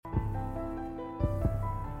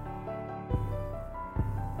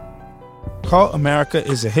Cult America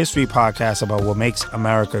is a history podcast about what makes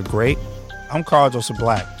America great. I'm Carl Joseph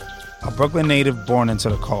Black, a Brooklyn native born into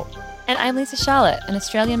the cult. And I'm Lisa Charlotte, an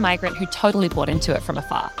Australian migrant who totally bought into it from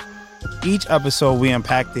afar. Each episode, we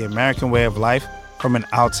unpack the American way of life from an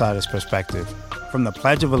outsider's perspective, from the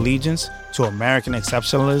Pledge of Allegiance to American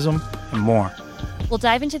exceptionalism and more. We'll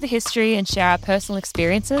dive into the history and share our personal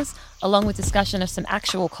experiences, along with discussion of some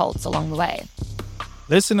actual cults along the way.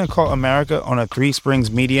 Listen to Cult America on a Three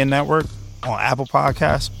Springs Media Network, on Apple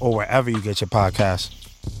Podcasts, or wherever you get your podcasts.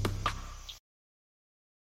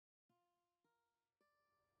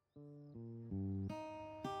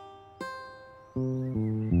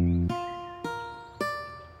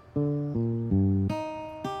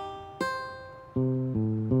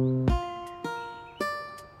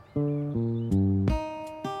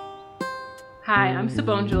 Hi, I'm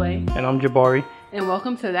Sabonjole. And I'm Jabari. And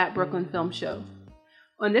welcome to That Brooklyn Film Show.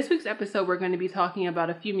 On this week's episode, we're going to be talking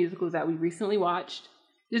about a few musicals that we recently watched,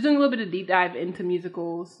 just doing a little bit of deep dive into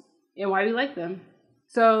musicals and why we like them.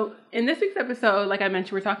 So in this week's episode, like I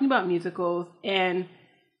mentioned, we're talking about musicals, and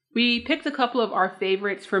we picked a couple of our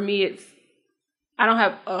favorites. For me, I don't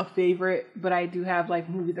have a favorite, but I do have like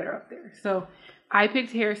movies that are up there. So I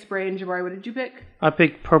picked Hairspray, and Jabari, what did you pick? I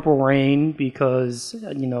picked Purple Rain because,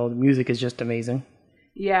 the music is just amazing.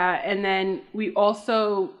 Yeah, and then we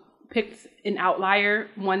also picked an outlier,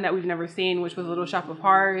 one that we've never seen, which was Little Shop of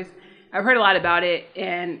Horrors. I've heard a lot about it,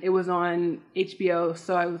 and it was on HBO,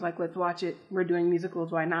 so I was like, let's watch it. We're doing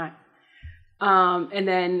musicals, why not? And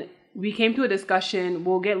then we came to a discussion,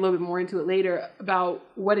 we'll get a little bit more into it later, about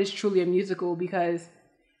what is truly a musical, because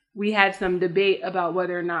we had some debate about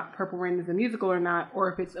whether or not Purple Rain is a musical or not,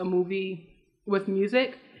 or if it's a movie with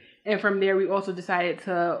music. And from there, we also decided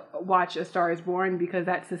to watch A Star is Born, because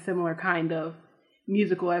that's a similar kind of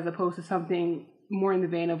musical as opposed to something more in the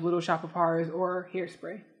vein of Little Shop of Horrors or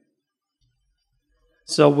Hairspray.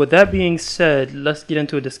 So with that being said, let's get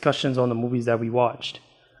into discussions on the movies that we watched.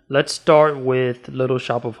 Let's start with Little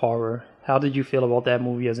Shop of Horror. How did you feel about that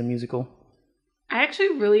movie as a musical? I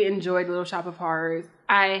actually really enjoyed Little Shop of Horrors.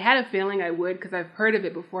 I had a feeling I would because I've heard of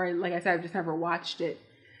it before. Like I said, I've just never watched it.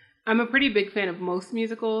 I'm a pretty big fan of most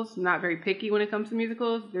musicals, not very picky when it comes to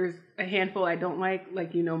musicals. There's a handful I don't like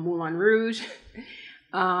Moulin Rouge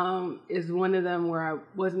is one of them where I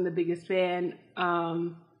wasn't the biggest fan.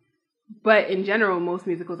 But in general, most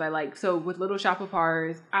musicals I like. So with Little Shop of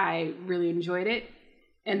Horrors, I really enjoyed it.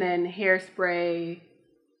 And then Hairspray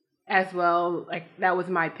as well, that was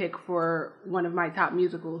my pick for one of my top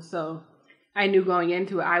musicals. So I knew going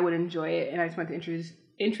into it I would enjoy it, and I just wanted to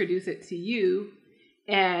introduce it to you.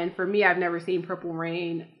 And for me, I've never seen Purple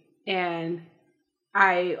Rain, and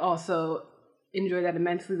I also enjoy that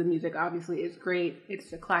immensely. The music obviously is great.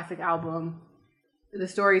 It's a classic album. The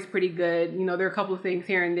story is pretty good. There are a couple of things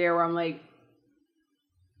here and there where I'm like,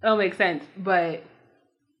 it'll make sense, but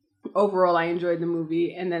overall, I enjoyed the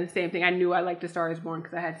movie. And then the same thing, I knew I liked A Star is Born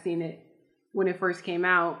because I had seen it when it first came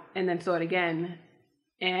out, and then saw it again,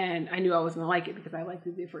 and I knew I was going to like it because I liked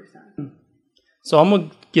it the first time. So I'm going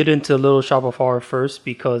to get into Little Shop of Horror first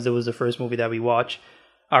because it was the first movie that we watched.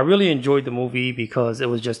 I really enjoyed the movie because it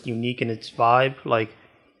was just unique in its vibe.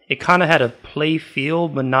 It kind of had a play feel,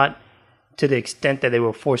 but not to the extent that they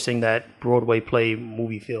were forcing that Broadway play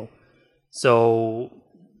movie feel. So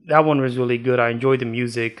that one was really good. I enjoyed the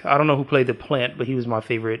music. I don't know who played the plant, but he was my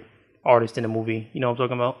favorite artist in the movie. You know what I'm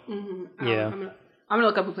talking about? Mm-hmm. Yeah. I'm going to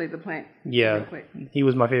look up who played the plant. Yeah, real quick. He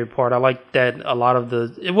was my favorite part. I liked that a lot of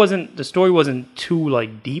the story wasn't too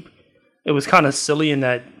deep. It was kind of silly in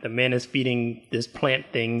that the man is feeding this plant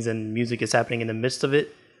things and music is happening in the midst of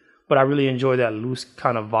it. But I really enjoyed that loose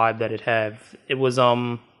kind of vibe that it had. It was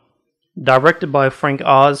directed by Frank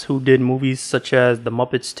Oz, who did movies such as The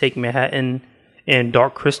Muppets Take Manhattan and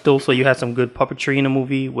Dark Crystal. So you had some good puppetry in the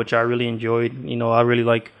movie, which I really enjoyed. I really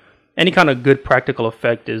like any kind of good practical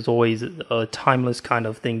effect is always a timeless kind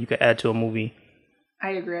of thing you could add to a movie.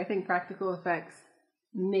 I agree. I think practical effects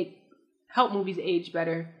help movies age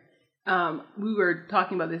better. We were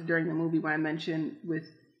talking about this during the movie when I mentioned with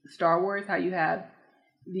Star Wars, how you have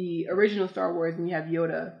the original Star Wars and you have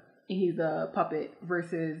Yoda and he's a puppet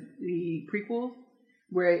versus the prequels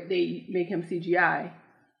where they make him CGI.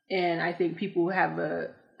 And I think people have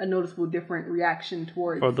a noticeable different reaction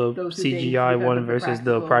towards those CGI one versus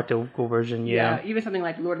the practical version. Yeah, even something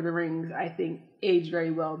like Lord of the Rings, I think, aged very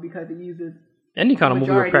well because it uses any kind of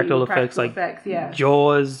movie with practical effects,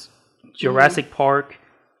 Jaws, Jurassic Park.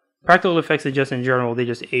 Practical effects are just in general, they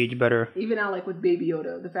just age better. Even now, with Baby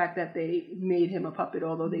Yoda, the fact that they made him a puppet,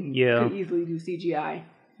 although they could easily do CGI.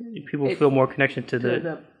 People feel more connection to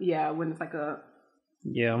when it's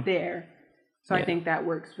there. So I think that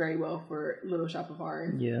works very well for Little Shop of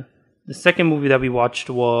Horrors. Yeah. The second movie that we watched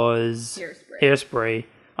was Hairspray. Hairspray.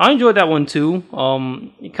 I enjoyed that one too.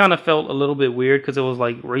 It kind of felt a little bit weird because it was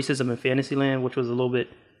like racism in Fantasyland, which was a little bit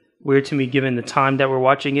weird to me given the time that we're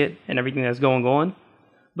watching it and everything that's going on.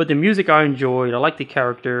 But the music I enjoyed. I liked the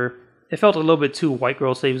character. It felt a little bit too White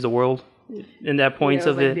Girl Saves the World in that points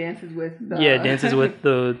of it. Dances with the... Yeah, dances with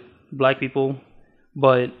the black people.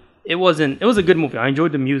 But it was a good movie. I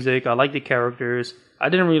enjoyed the music. I liked the characters. I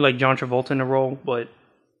didn't really like John Travolta in the role, but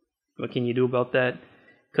what can you do about that?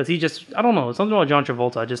 Because he just, I don't know, something about John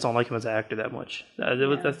Travolta, I just don't like him as an actor that much.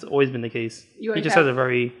 That's always been the case. He just has a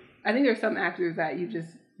very... I think there's some actors that you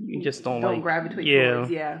just don't like, gravitate towards.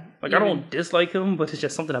 Yeah. Like, even, I don't dislike him, but it's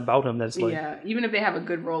just something about him that's like... Yeah, even if they have a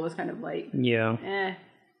good role, it's kind of like... Yeah.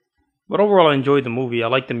 But overall, I enjoyed the movie. I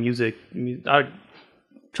liked the music. I'm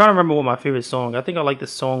trying to remember what my favorite song. I think I liked the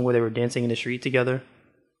song where they were dancing in the street together.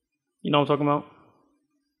 You know what I'm talking about?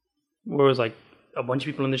 Where it was like a bunch of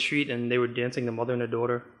people in the street and they were dancing, the mother and the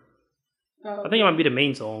daughter. I think it might be the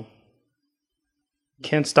main song.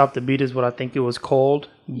 Can't Stop the Beat is what I think it was called.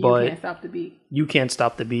 But You Can't Stop the Beat. You Can't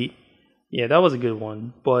Stop the Beat. Yeah, that was a good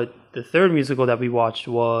one. But the third musical that we watched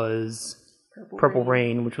was Purple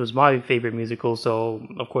Rain, which was my favorite musical. So,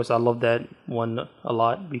 of course, I love that one a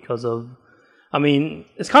lot because of... I mean,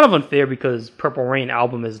 it's kind of unfair because Purple Rain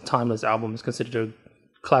album is a timeless album. It's considered a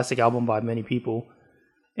classic album by many people.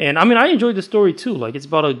 And I mean, I enjoyed the story too. Like, it's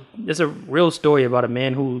a real story about a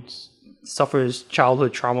man who suffers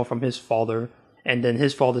childhood trauma from his father, and then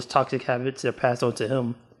his father's toxic habits are passed on to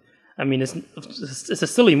him. I mean, it's a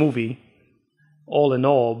silly movie, all in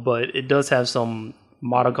all, but it does have some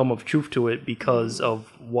modicum of truth to it because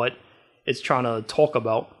of what it's trying to talk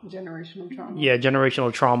about. Generational trauma. Yeah,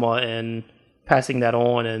 generational trauma and passing that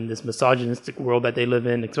on, and this misogynistic world that they live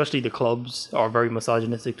in, especially the clubs are very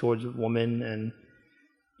misogynistic towards women, and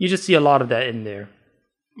you just see a lot of that in there.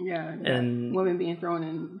 Yeah, and women being thrown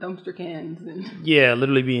in dumpster cans. Yeah,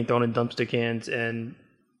 literally being thrown in dumpster cans. And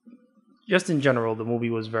just in general, the movie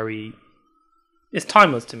was it's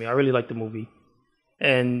timeless to me. I really like the movie.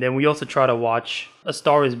 And then we also try to watch A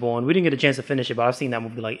Star is Born. We didn't get a chance to finish it, but I've seen that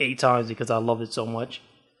movie like 8 times because I love it so much.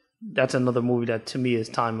 That's another movie that to me is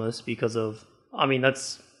timeless because of, I mean,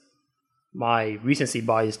 that's my recency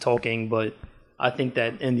bias talking, but I think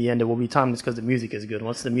that in the end it will be timeless because the music is good.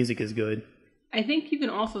 Once the music is good. I think you can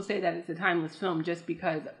also say that it's a timeless film just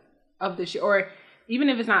because of the or even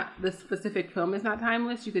if it's not, the specific film is not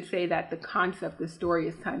timeless, you could say that the concept, the story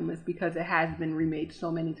is timeless because it has been remade so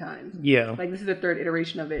many times. Yeah. Like, this is the 3rd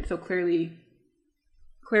iteration of it. So clearly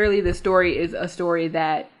the story is a story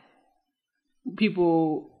that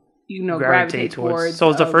people, gravitate towards.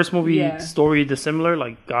 So is the first movie story dissimilar?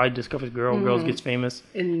 Like, guy discovers girl, girls gets famous,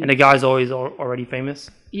 and the guy's always already famous?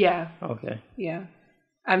 Yeah. Okay. Yeah.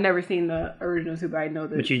 I've never seen the original two, but I know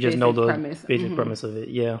the But you just know the premise. basic premise of it,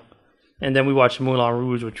 yeah. And then we watched Moulin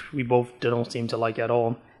Rouge, which we both don't seem to like at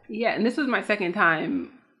all. Yeah, and this was my second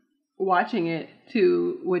time watching it,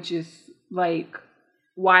 too, which is, like,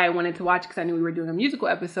 why I wanted to watch, because I knew we were doing a musical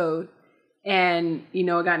episode. And, it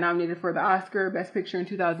got nominated for the Oscar Best Picture in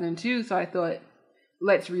 2002, so I thought,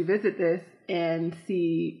 let's revisit this and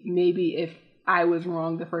see maybe if I was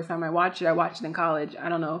wrong the first time I watched it. I watched it in college. I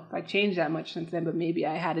don't know if I changed that much since then, but maybe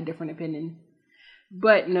I had a different opinion.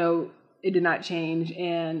 But no, it did not change.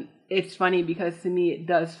 And it's funny because to me, it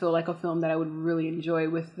does feel like a film that I would really enjoy,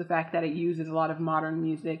 with the fact that it uses a lot of modern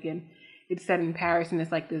music and it's set in Paris and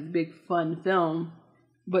it's like this big fun film.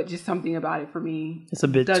 But just something about it for me, it's a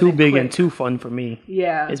bit too big and too fun for me.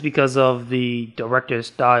 Yeah. It's because of the director's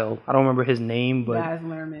style. I don't remember his name, but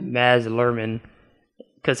Maz Luhrmann.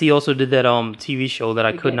 Because he also did that TV show that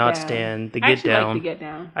I could not stand, The Get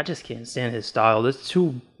Down. I just can't stand his style. It's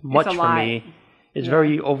too much for me. It's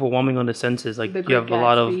very overwhelming on the senses. Like, you have a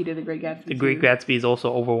lot of... The Great Gatsby is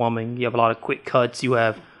also overwhelming. You have a lot of quick cuts. You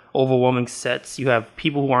have overwhelming sets. You have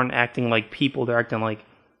people who aren't acting like people. They're acting like...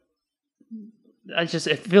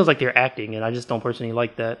 It feels like they're acting, and I just don't personally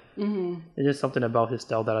like that. Mm-hmm. There's just something about his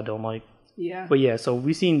style that I don't like. Yeah. But yeah, so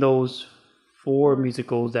we've seen those 4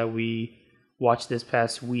 musicals that we watched this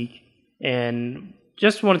past week, and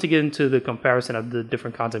just wanted to get into the comparison of the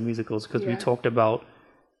different kinds of musicals, because we talked about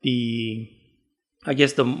what do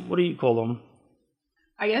you call them?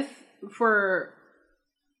 I guess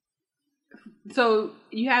so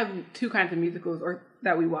you have 2 kinds of musicals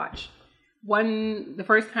that we watch. The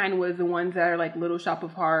first kind was the ones that are like Little Shop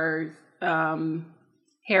of Horrors,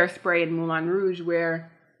 Hairspray, and Moulin Rouge,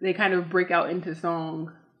 where they kind of break out into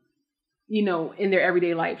song, in their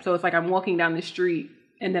everyday life. So it's like I'm walking down the street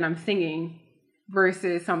and then I'm singing,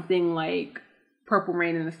 versus something like Purple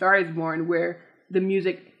Rain and A Star Is Born, where the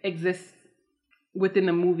music exists within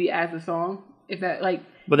the movie as a song. If that like,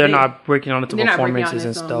 but they're not breaking on into performances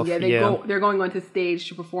and song. stuff. Yeah, they're going onto stage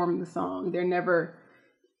to perform the song. They're never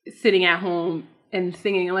sitting at home and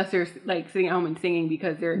singing, unless they're like sitting at home and singing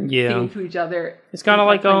because they're singing to each other. It's kind of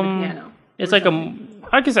like piano it's like something.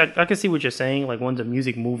 I guess I can see what you're saying. Like one's a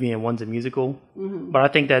music movie and one's a musical, but I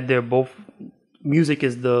think that they're both. Music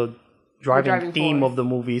is the driving theme force of the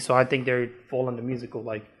movie, so I think they fall under musical.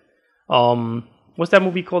 Like, what's that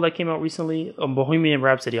movie called that came out recently? Bohemian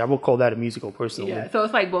Rhapsody. I would call that a musical personally. Yeah, so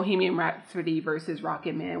it's like Bohemian Rhapsody versus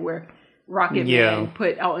Rocket Man, where Rocket Man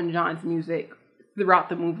put Elton John's music throughout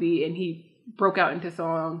the movie, and he broke out into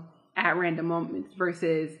song at random moments,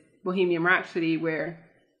 versus Bohemian Rhapsody, where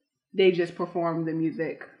they just perform the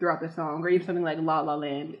music throughout the song, or even something like La La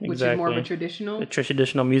Land, which is more of a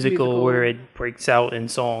traditional musical where it breaks out in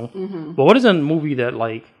song. But what is a movie that,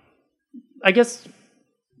 like, I guess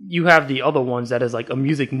you have the other ones that is like a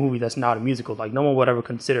music movie that's not a musical. Like no one would ever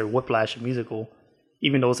consider Whiplash a musical,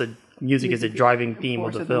 even though music is a driving theme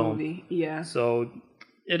of the film. Movie. Yeah. So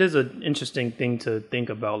it is an interesting thing to think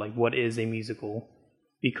about, like what is a musical,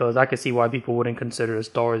 because I could see why people wouldn't consider A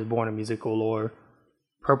Star Is Born a musical or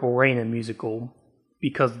Purple Rain a musical,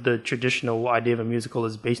 because the traditional idea of a musical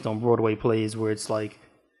is based on Broadway plays where it's like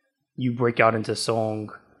you break out into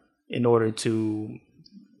song in order to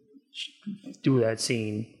do that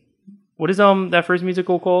scene. What is that first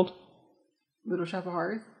musical called? Little Shop of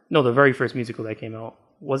Horrors? No, the very first musical that came out.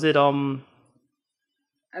 Was it I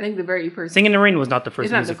think the very first Singing in the Rain was not the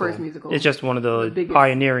first musical. It's not the first musical. It's just one of the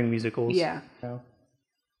pioneering musicals. Yeah.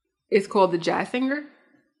 It's called The Jazz Singer.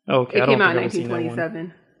 Okay, it came out in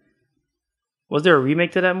 1927. Was there a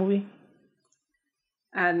remake to that movie?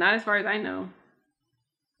 Not as far as I know.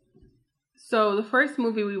 So the first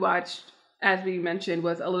movie we watched, as we mentioned,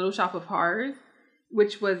 was A Little Shop of Horrors,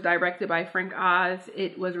 which was directed by Frank Oz.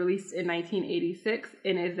 It was released in 1986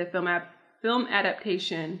 and is the film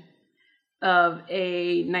adaptation of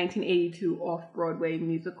a 1982 off-Broadway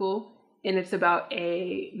musical. And it's about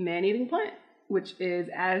a man-eating plant, which is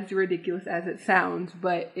as ridiculous as it sounds,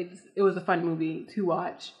 but it was a fun movie to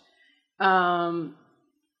watch. Yeah,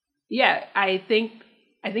 I think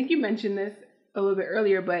you mentioned this a little bit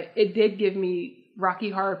earlier, but it did give me Rocky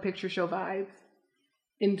Horror Picture Show vibes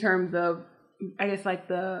in terms of, I guess, like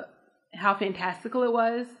how fantastical it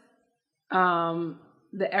was,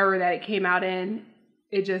 the era that it came out in.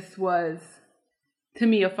 It just was, to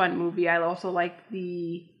me, a fun movie. I also liked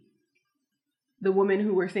the women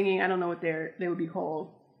who were singing. I don't know what they would be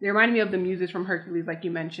called. They reminded me of the muses from Hercules, like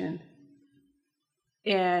you mentioned.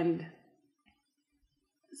 And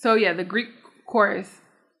so, yeah, the Greek chorus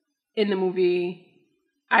in the movie,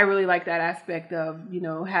 I really like that aspect of,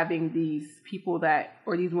 having these people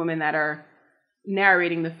or these women that are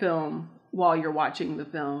narrating the film while you're watching the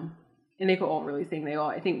film. And they could all really sing.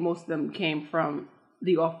 I think most of them came from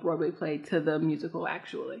the off-Broadway play to the musical,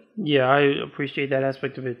 actually. Yeah, I appreciate that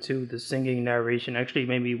aspect of it too. The singing narration actually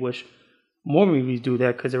made me wish more movies do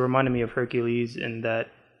that, because it reminded me of Hercules, and that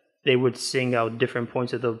they would sing out different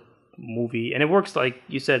points of the movie. And it works, like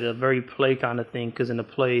you said, a very play kind of thing, because in the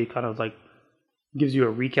play it kind of like gives you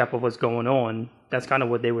a recap of what's going on. That's kind of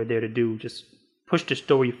what they were there to do, just push the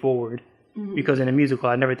story forward. Because in a musical,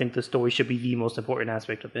 I never think the story should be the most important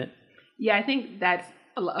aspect of it. Yeah, I think that's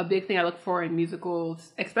a big thing I look for in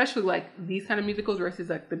musicals, especially like these kind of musicals versus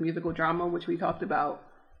like the musical drama, which we talked about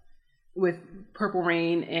with Purple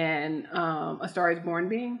Rain and A Star Is Born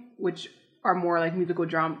being, which are more like musical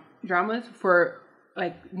dramas. For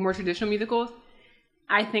like more traditional musicals,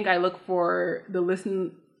 I think I look for the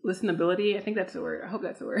listenability. I think that's the word. I hope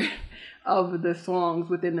that's the word of the songs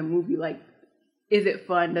within the movie. Like, is it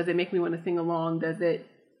fun? Does it make me want to sing along? Does it,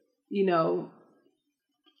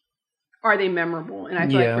 are they memorable? And I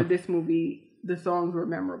feel like for this movie, the songs were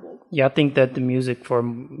memorable. Yeah, I think that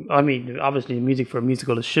obviously the music for a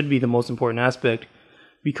musical should be the most important aspect,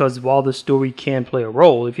 because while the story can play a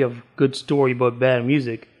role, if you have good story but bad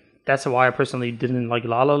music, that's why I personally didn't like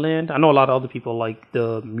La La Land. I know a lot of other people like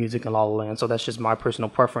the music in La La Land, so that's just my personal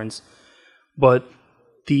preference. But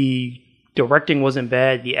the directing wasn't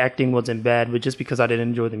bad, the acting wasn't bad, but just because I didn't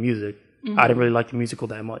enjoy the music, I didn't really like the musical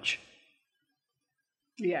that much.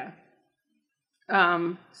 Yeah.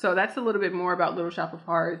 So that's a little bit more about Little Shop of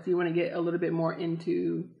Horrors. Do you want to get a little bit more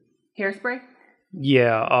into Hairspray?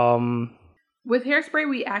 Yeah. With Hairspray,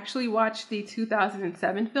 we actually watched the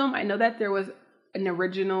 2007 film. I know that there was an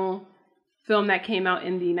original film that came out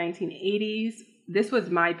in the 1980s. This was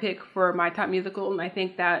my pick for my top musical, and I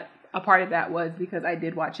think that a part of that was because I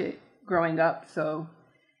did watch it growing up. So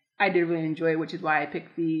I did really enjoy it, which is why I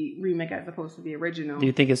picked the remake as opposed to the original. Do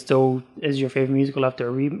you think it still is your favorite musical after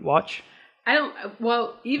a rewatch?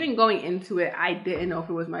 Well, even going into it, I didn't know if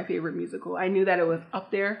it was my favorite musical. I knew that it was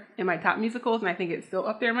up there in my top musicals, and I think it's still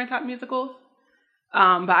up there in my top musicals.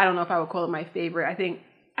 But I don't know if I would call it my favorite. I think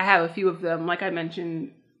I have a few of them. Like I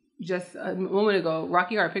mentioned just a moment ago,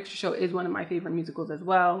 Rocky Horror Picture Show is one of my favorite musicals as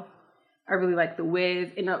well. I really like The Wiz,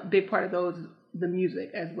 and a big part of those is the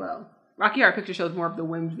music as well. Rocky Horror Picture Show is more of the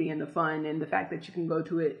whimsy and the fun and the fact that you can go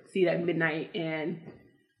to it, see it at midnight, and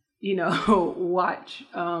watch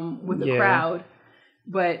with the crowd.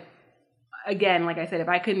 But again, like I said, if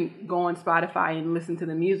I couldn't go on Spotify and listen to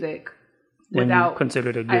the music without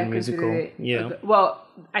considered a good musical, well,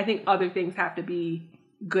 I think other things have to be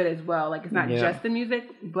good as well. Like it's not just the music,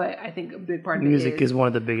 but I think a big part of music is one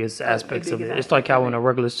of the biggest aspects of it. It's like how in a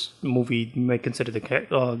regular movie you may consider the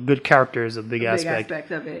good characters a big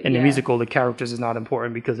aspect of it. In the musical, the characters is not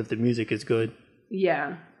important because if the music is good.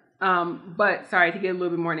 Yeah. But sorry to get a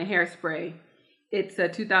little bit more into Hairspray. It's a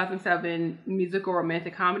 2007 musical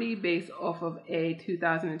romantic comedy based off of a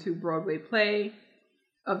 2002 Broadway play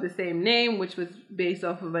of the same name, which was based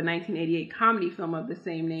off of a 1988 comedy film of the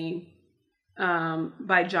same name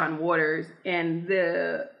by John Waters. And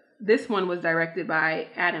this one was directed by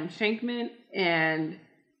Adam Shankman, and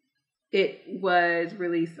it was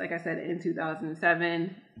released, like I said, in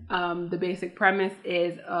 2007. The basic premise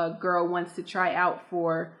is a girl wants to try out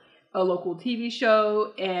for a local TV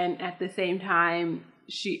show, and at the same time,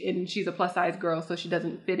 she's a plus size girl, so she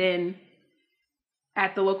doesn't fit in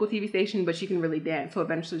at the local TV station, but she can really dance. So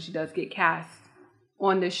eventually she does get cast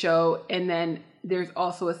on the show. And then there's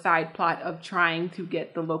also a side plot of trying to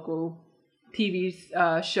get the local TV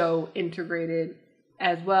show integrated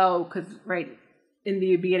as well. Because right in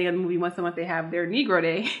the beginning of the movie, once a month they have their Negro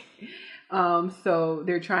Day. So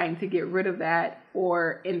they're trying to get rid of that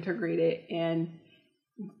or integrate it. And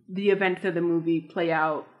the events of the movie play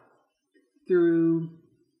out through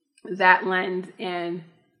that lens. And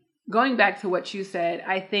going back to what you said,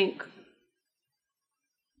 I think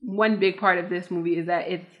one big part of this movie is that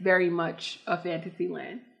it's very much a fantasy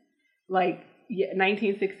land. Like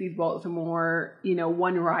 1960s Baltimore,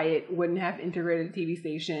 one riot wouldn't have integrated a TV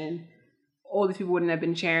station. All these people wouldn't have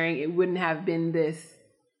been cheering. It wouldn't have been this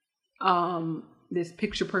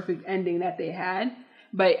picture perfect ending that they had.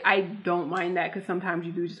 But I don't mind that because sometimes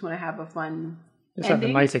you do just want to have a fun It's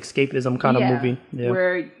ending. like a nice escapism kind of movie. Yeah.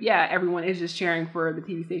 Where, everyone is just cheering for the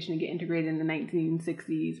TV station to get integrated in the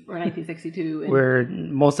 1960s or 1962. And where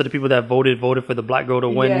most of the people that voted for the black girl to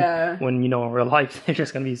win, when, in real life, they're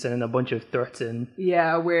just going to be sending a bunch of threats in.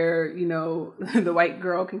 Yeah, where, the white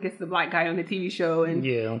girl can kiss the black guy on the TV show and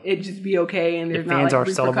it just be okay. And there's the fans not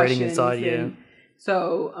are celebrating inside,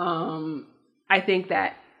 So I think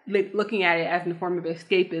that looking at it as a form of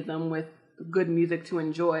escapism with good music to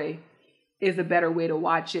enjoy is a better way to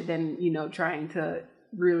watch it than, trying to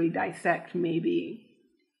really dissect maybe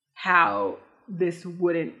how this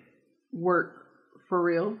wouldn't work for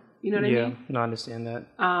real. You know what I mean? Yeah, no, I understand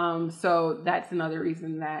that. So that's another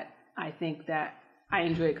reason that I think that I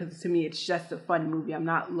enjoy it, because to me it's just a fun movie. I'm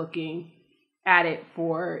not looking at it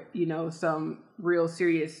for, some real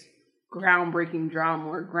serious groundbreaking drama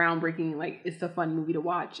or groundbreaking, like it's a fun movie to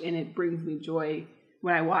watch, and it brings me joy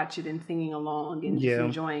when I watch it and singing along and just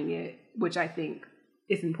enjoying it, which I think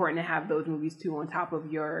it's important to have those movies too on top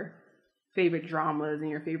of your favorite dramas and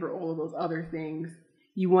your favorite all of those other things.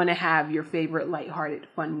 You want to have your favorite lighthearted,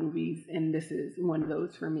 fun movies, and this is one of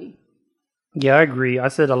those for me. Yeah, I agree. I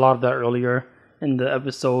said a lot of that earlier in the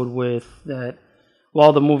episode with that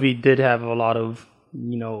while the movie did have a lot of,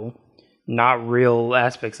 not real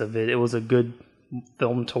aspects of it, it was a good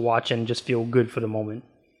film to watch and just feel good for the moment.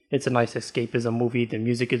 It's a nice escapism movie. The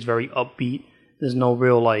music is very upbeat. There's no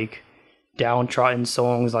real, downtrodden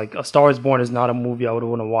songs. Like, A Star is Born is not a movie I would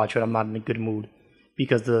want to watch when I'm not in a good mood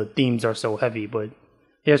because the themes are so heavy. But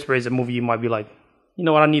Hairspray is a movie you might be like, you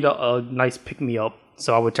know what, I need a nice pick-me-up.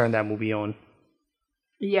 So I would turn that movie on.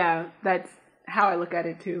 Yeah, that's how I look at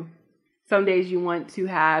it, too. Some days you want to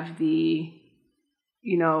have the,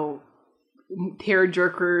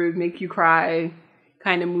 tear-jerkers, make you cry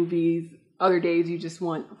kind of movies. Other days you just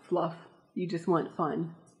want fluff. You just want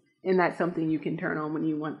fun. And that's something you can turn on when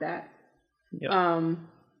you want that. Yep.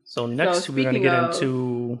 So next we're going to get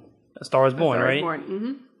into A Star is Born, right?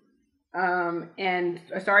 And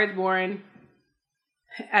A Star is Born,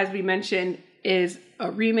 as we mentioned, is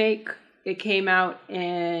a remake. It came out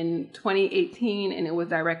in 2018 and it was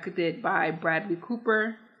directed by Bradley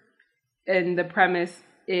Cooper. And the premise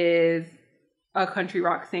is a country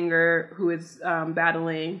rock singer who is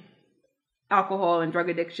battling alcohol and drug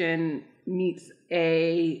addiction meets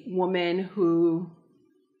a woman who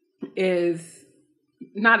is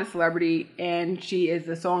not a celebrity, and she is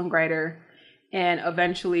a songwriter, and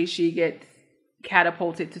eventually she gets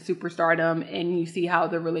catapulted to superstardom, and you see how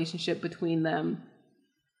the relationship between them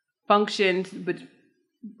functions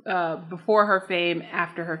before her fame,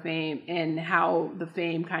 after her fame, and how the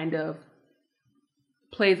fame kind of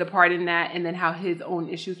plays a part in that, and then how his own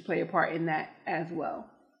issues play a part in that as well.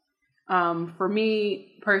 For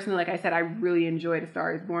me personally, like I said, I really enjoyed A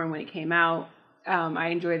Star Is Born when it came out. I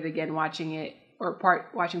enjoyed it again watching it, or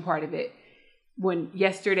watching part of it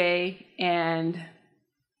yesterday, and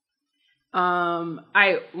one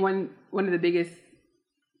of the biggest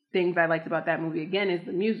things I liked about that movie again is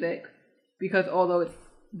the music, because although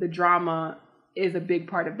the drama is a big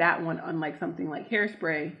part of that one, unlike something like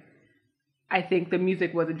Hairspray, I think the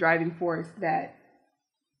music was a driving force that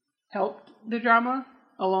helped the drama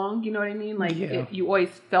along. You know what I mean? Like you always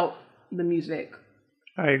felt the music.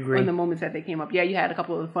 I agree. In the moments that they came up. Yeah, you had a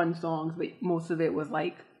couple of fun songs, but most of it was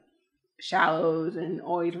like Shallows and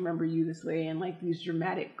Always Remember You This Way, and like these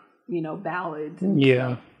dramatic, ballads.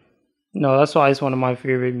 Yeah. No, that's why it's one of my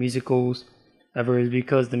favorite musicals ever, is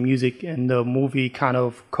because the music and the movie kind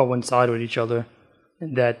of coincide with each other.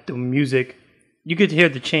 And that the music, you could hear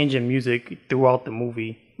the change in music throughout the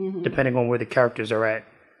movie, depending on where the characters are at.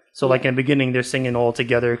 So like in the beginning, they're singing all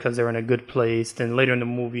together because they're in a good place. Then later in the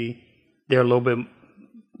movie, they're a little bit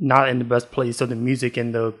not in the best place, so the music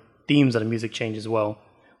and the themes of the music change as well,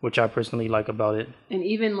 which I personally like about it. And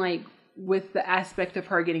even like with the aspect of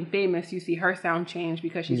her getting famous, you see her sound change,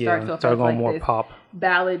 because she starts off as like more this pop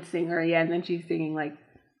ballad singer, and then she's singing like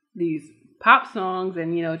these pop songs,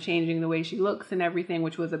 and changing the way she looks and everything,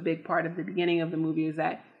 which was a big part of the beginning of the movie, is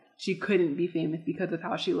that she couldn't be famous because of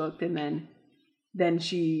how she looked, and then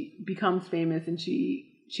she becomes famous and she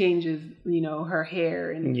changes, her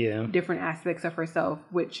hair and different aspects of herself,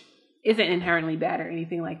 which isn't inherently bad or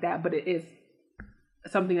anything like that, but it is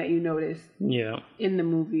something that you notice in the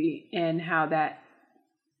movie, and how that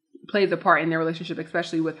plays a part in their relationship,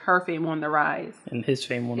 especially with her fame on the rise and his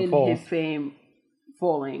fame on the fall. His fame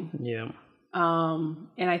falling. Yeah.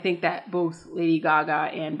 And I think that both Lady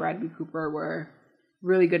Gaga and Bradley Cooper were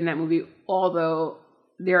really good in that movie, although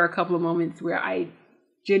there are a couple of moments where I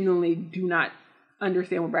genuinely do not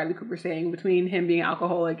understand what Bradley Cooper's saying, between him being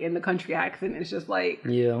alcoholic and the country accent. It's just like,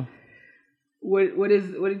 what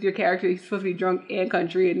is your character? He's supposed to be drunk and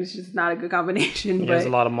country, and it's just not a good combination. Yeah, there's a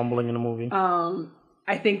lot of mumbling in the movie.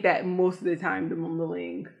 I think that most of the time the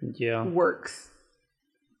mumbling works.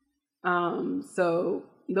 So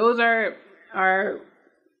those are our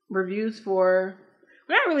reviews for,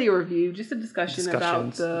 well, not really a review, just a discussion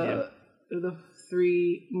about the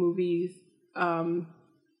 3 movies.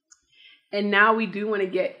 And now we do want to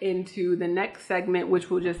get into the next segment, which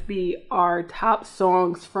will just be our top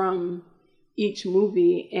songs from each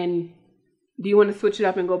movie. And do you want to switch it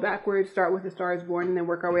up and go backwards, start with A Star Is Born, and then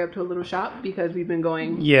work our way up to A Little Shop? Because we've been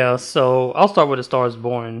going... Yeah, so I'll start with A Star Is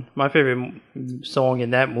Born. My favorite song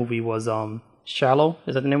in that movie was Shallow.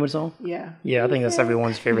 Is that the name of the song? Yeah. Yeah, I think that's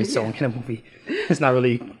everyone's favorite song in the movie. It's not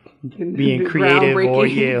really being creative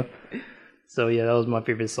or... So yeah, that was my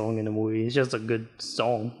favorite song in the movie. It's just a good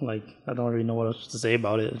song. Like, I don't really know what else to say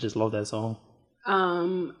about it. I just love that song.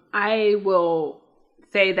 I will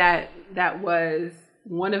say that was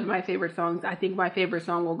one of my favorite songs. I think my favorite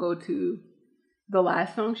song will go to the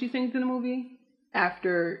last song she sings in the movie,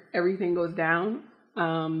 After Everything Goes Down.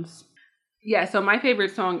 So my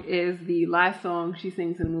favorite song is the last song she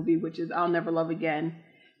sings in the movie, which is I'll Never Love Again,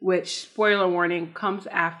 which, spoiler warning, comes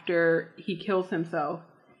after he kills himself.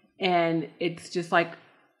 And it's just like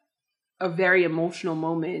a very emotional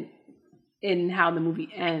moment in how the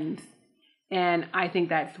movie ends. And I think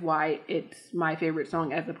that's why it's my favorite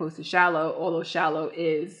song as opposed to Shallow, although Shallow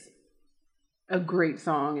is a great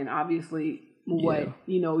song and obviously what,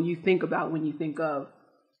 you think about when you think of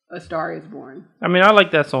A Star Is Born. I mean, I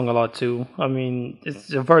like that song a lot too. I mean,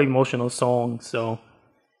 it's a very emotional song, so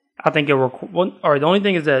I think the only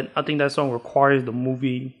thing is that I think that song requires the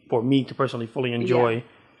movie for me to personally fully enjoy. Yeah.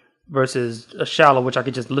 Versus A Shallow, which I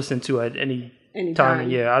could just listen to at any time.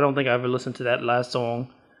 Yeah, I don't think I ever listened to that last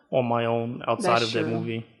song on my own outside of that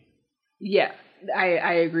movie. Yeah,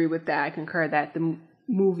 I agree with that. I concur that the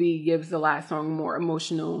movie gives the last song more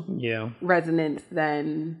emotional resonance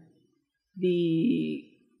than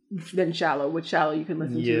Shallow. With Shallow, you can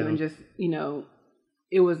listen to and just,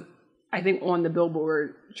 it was, I think, on the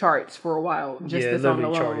Billboard charts for a while, just the song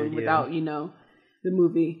alone, without, the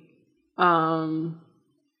movie.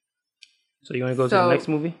 So you want to go to the next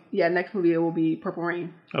movie? Yeah, next movie it will be Purple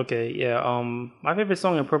Rain. Okay, yeah. My favorite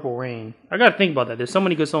song in Purple Rain. I gotta think about that. There's so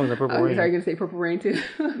many good songs in Purple Rain. Are you gonna say Purple Rain too?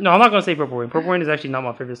 No, I'm not gonna say Purple Rain. Purple Rain is actually not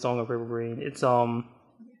my favorite song of Purple Rain. It's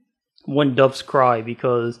When Doves Cry,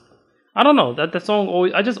 because I don't know that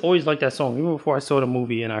song. I just always liked that song. Even before I saw the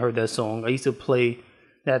movie and I heard that song, I used to play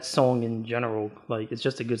that song in general. Like, it's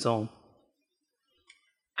just a good song.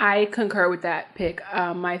 I concur with that pick.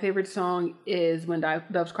 My favorite song is When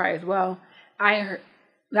Doves Cry as well. That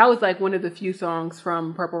was like one of the few songs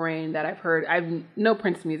from Purple Rain that I've heard. I know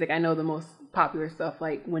Prince music. I know the most popular stuff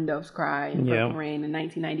like When Doves Cry and Purple Rain in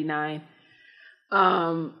 1999.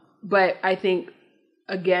 But I think,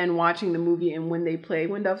 again, watching the movie and when they play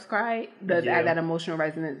When Doves Cry does add that emotional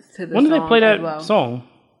resonance to the song. When did they play that song?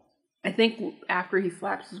 I think after he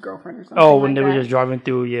slaps his girlfriend or something. Oh, when they were just driving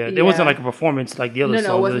through, It wasn't like a performance like the other songs.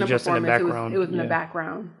 No, it wasn't just in the background. It was in the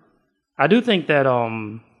background. I do think that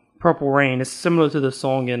Purple Rain is similar to the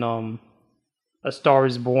song in A Star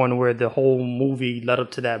Is Born, where the whole movie led up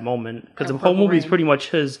to that moment. Because the whole movie is pretty much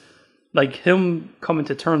him coming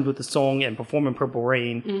to terms with the song and performing Purple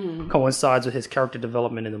Rain coincides with his character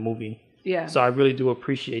development in the movie. Yeah. So I really do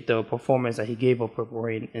appreciate the performance that he gave of Purple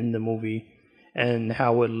Rain in the movie and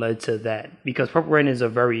how it led to that. Because Purple Rain is a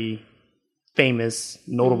very famous,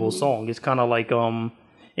 notable song. It's kind of like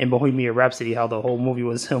in Bohemian Rhapsody, how the whole movie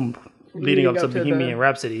was him leading up to Bohemian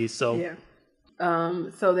Rhapsody. So yeah.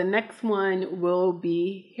 So the next one will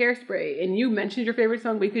be Hairspray, and you mentioned your favorite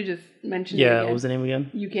song, but you could just mention it again. What was the name again?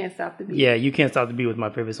 You Can't Stop the Beat. Yeah, You Can't Stop the Beat was my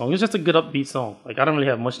favorite song. It's just a good upbeat song. Like, I don't really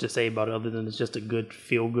have much to say about it other than it's just a good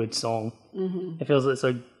feel good song. It feels it's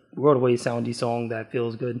a Broadway soundy song that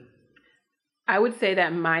feels good. I would say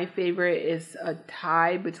that my favorite is a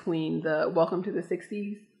tie between the Welcome to the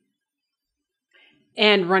 60s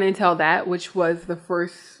and Run and Tell That, which was the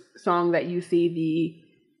first song that you see the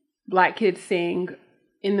Black kids sing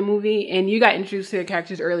in the movie. And you got introduced to the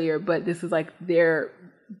characters earlier, but this is like their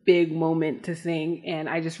big moment to sing, and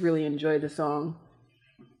I just really enjoyed the song.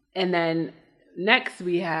 And then next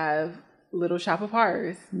we have Little Shop of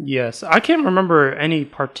Horrors. Yes, I can't remember any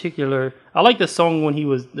particular. I like the song when he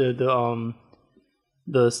was the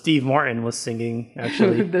Steve Martin was singing,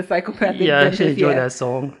 actually. The psychopathic. Yeah, I actually enjoyed that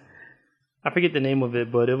song. I forget the name of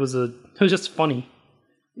it, but it was just funny.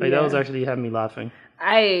 Like, that was actually had me laughing.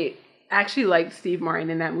 I actually liked Steve Martin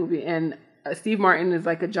in that movie, and Steve Martin is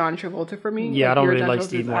like a John Travolta for me. Yeah, like, I don't really like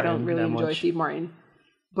Steve Martin. I don't really enjoy much. Steve Martin,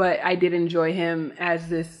 but I did enjoy him as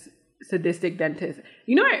this sadistic dentist.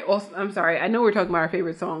 You know, I'm sorry, I know we're talking about our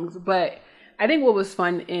favorite songs, but I think what was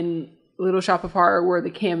fun in Little Shop of Horror were the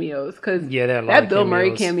cameos, because that Bill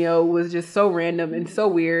Murray cameo was just so random and so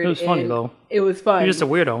weird. It was funny though. It was fun. He was just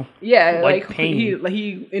a weirdo. Yeah, like pain.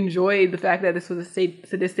 He enjoyed the fact that this was a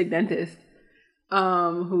sadistic dentist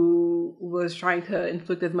who was trying to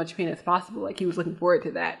inflict as much pain as possible. Like, he was looking forward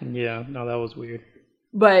to that. Yeah, no, that was weird.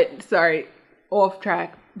 But sorry, off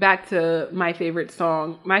track. Back to my favorite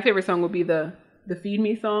song. My favorite song would be the Feed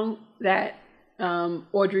Me song that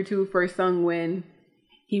Audrey 2 first sung when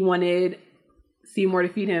he wanted Seymour to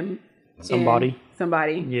feed him somebody.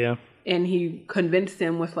 Yeah. And he convinced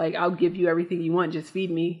him with like, I'll give you everything you want, just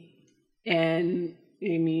feed me. And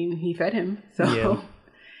I mean, he fed him. So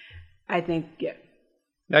I think,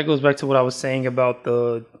 that goes back to what I was saying about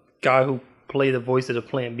the guy who played the voice of the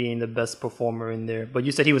plant being the best performer in there. But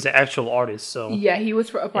you said he was an actual artist, so yeah, he was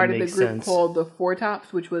a part of the group called the Four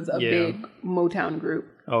Tops, which was a big Motown group.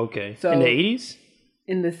 Okay. So in the 80s?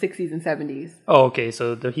 In the 60s and 70s. Oh, okay.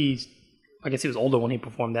 So I guess he was older when he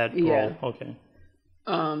performed that role. Okay.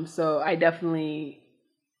 So I definitely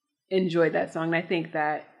enjoyed that song. And I think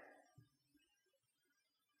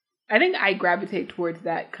I gravitate towards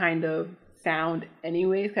that kind of sound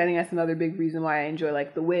anyways. I think that's another big reason why I enjoy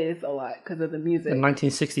like The Wiz a lot, because of the music. The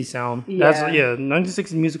 1960s sound. Yeah.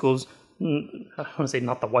 1960s musicals, I want to say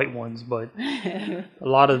not the white ones, but a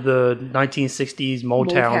lot of the 1960s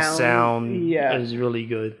Motown sound is really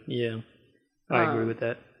good. Yeah, I agree with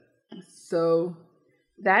that. So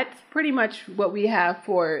that's pretty much what we have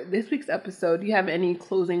for this week's episode. Do you have any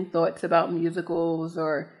closing thoughts about musicals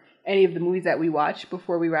or any of the movies that we watched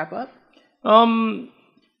before we wrap up?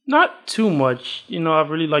 Not too much. You know, I've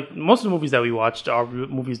really liked most of the movies that we watched are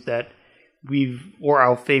movies that were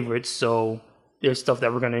our favorites. So there's stuff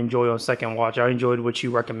that we're going to enjoy on second watch. I enjoyed what you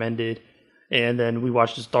recommended. And then we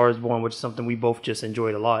watched A Star Is Born, which is something we both just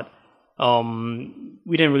enjoyed a lot.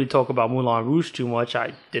 We didn't really talk about Moulin Rouge too much.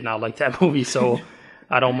 I did not like that movie, so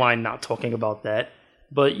I don't mind not talking about that.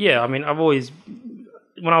 But yeah, I mean,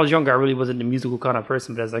 when I was younger, I really wasn't a musical kind of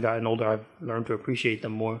person. But as I gotten older, I've learned to appreciate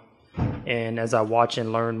them more. And as I watch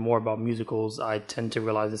and learn more about musicals, I tend to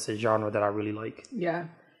realize it's a genre that I really like. Yeah.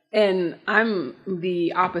 And I'm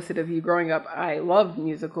the opposite of you. Growing up, I loved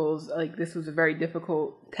musicals. Like, this was a very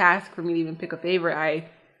difficult task for me to even pick a favorite. I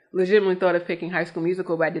legitimately thought of picking High School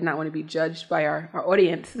Musical, but I did not want to be judged by our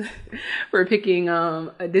audience for picking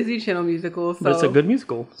a Disney Channel musical. So But it's a good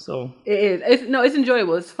musical, so it is. It's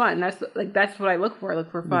enjoyable. It's fun. That's what I look for. I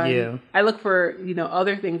look for fun. Yeah. I look for,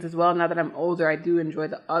 other things as well. Now that I'm older, I do enjoy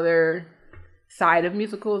the other side of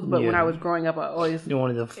musicals. But when I was growing up, I always you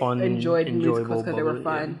wanted the fun, enjoyed musicals enjoyable because they were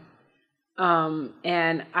part, fun.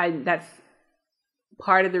 And that's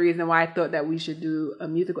part of the reason why I thought that we should do a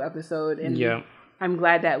musical episode. And I'm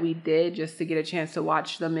glad that we did, just to get a chance to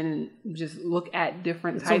watch them and just look at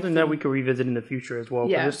different It's types. something that we could revisit in the future as well.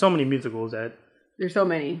 Yeah. There's so many musicals that There's so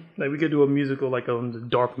many. like we could do a musical like the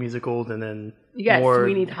dark musicals, and then You got more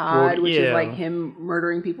Sweeney Todd, which is yeah. like him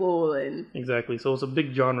murdering people, and Exactly. So it's a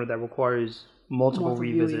big genre that requires multiple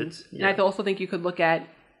revisits. viewings. And I also think you could look at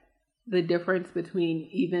the difference between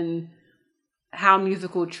even how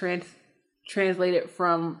musical translated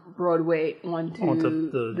from Broadway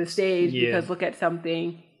onto the stage. yeah. Because look at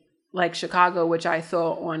something like Chicago, which I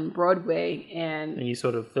saw on Broadway, and you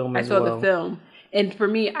sort of film I as saw well. the film. And for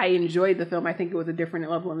me, I enjoyed the film. I think it was a different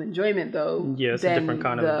level of enjoyment, though. Yeah, it's a different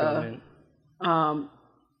kind of enjoyment.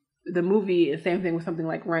 The movie, same thing with something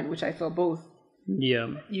like Rent, which I saw both.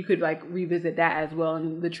 Yeah. You could like revisit that as well,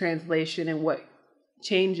 and the translation and what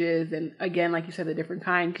changes. And again, like you said, the different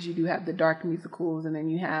kind, because you do have the dark musicals, and then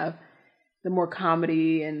you have the more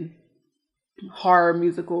comedy and horror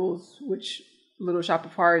musicals, which Little Shop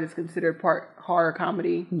of Horrors is considered part horror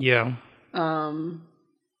comedy. Yeah.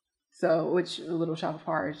 So, which Little Shop of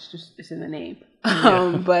Horrors it's in the name.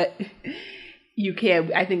 But you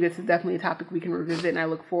can. I think this is definitely a topic we can revisit, and I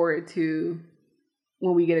look forward to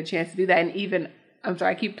when we get a chance to do that. And even, I'm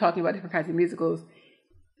sorry, I keep talking about different kinds of musicals.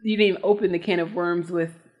 You didn't even open the can of worms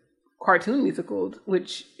with cartoon musicals,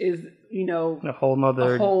 which is, a whole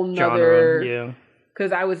nother genre. Yeah.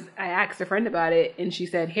 Because I asked a friend about it, and she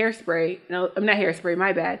said Hairspray. No, I'm not Hairspray.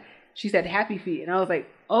 My bad. She said Happy Feet, and I was like,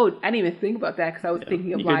 oh, I didn't even think about that because I was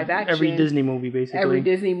thinking of live action. Every Disney movie, basically. Every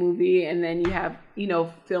Disney movie, and then you have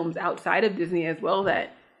films outside of Disney as well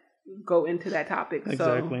that go into that topic.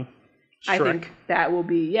 Exactly. So I think that will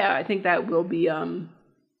be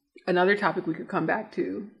another topic we could come back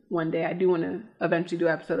to one day. I do want to eventually do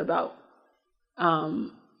an episode about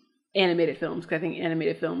animated films, because I think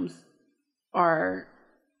animated films are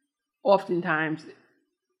oftentimes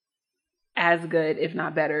as good, if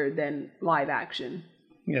not better, than live action.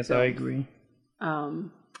 Yes, I agree.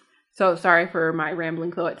 So sorry for my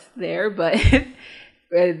rambling thoughts there, but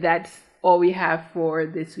that's all we have for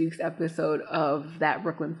this week's episode of That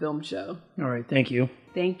Brooklyn Film Show. All right. Thank you.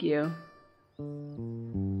 Thank you.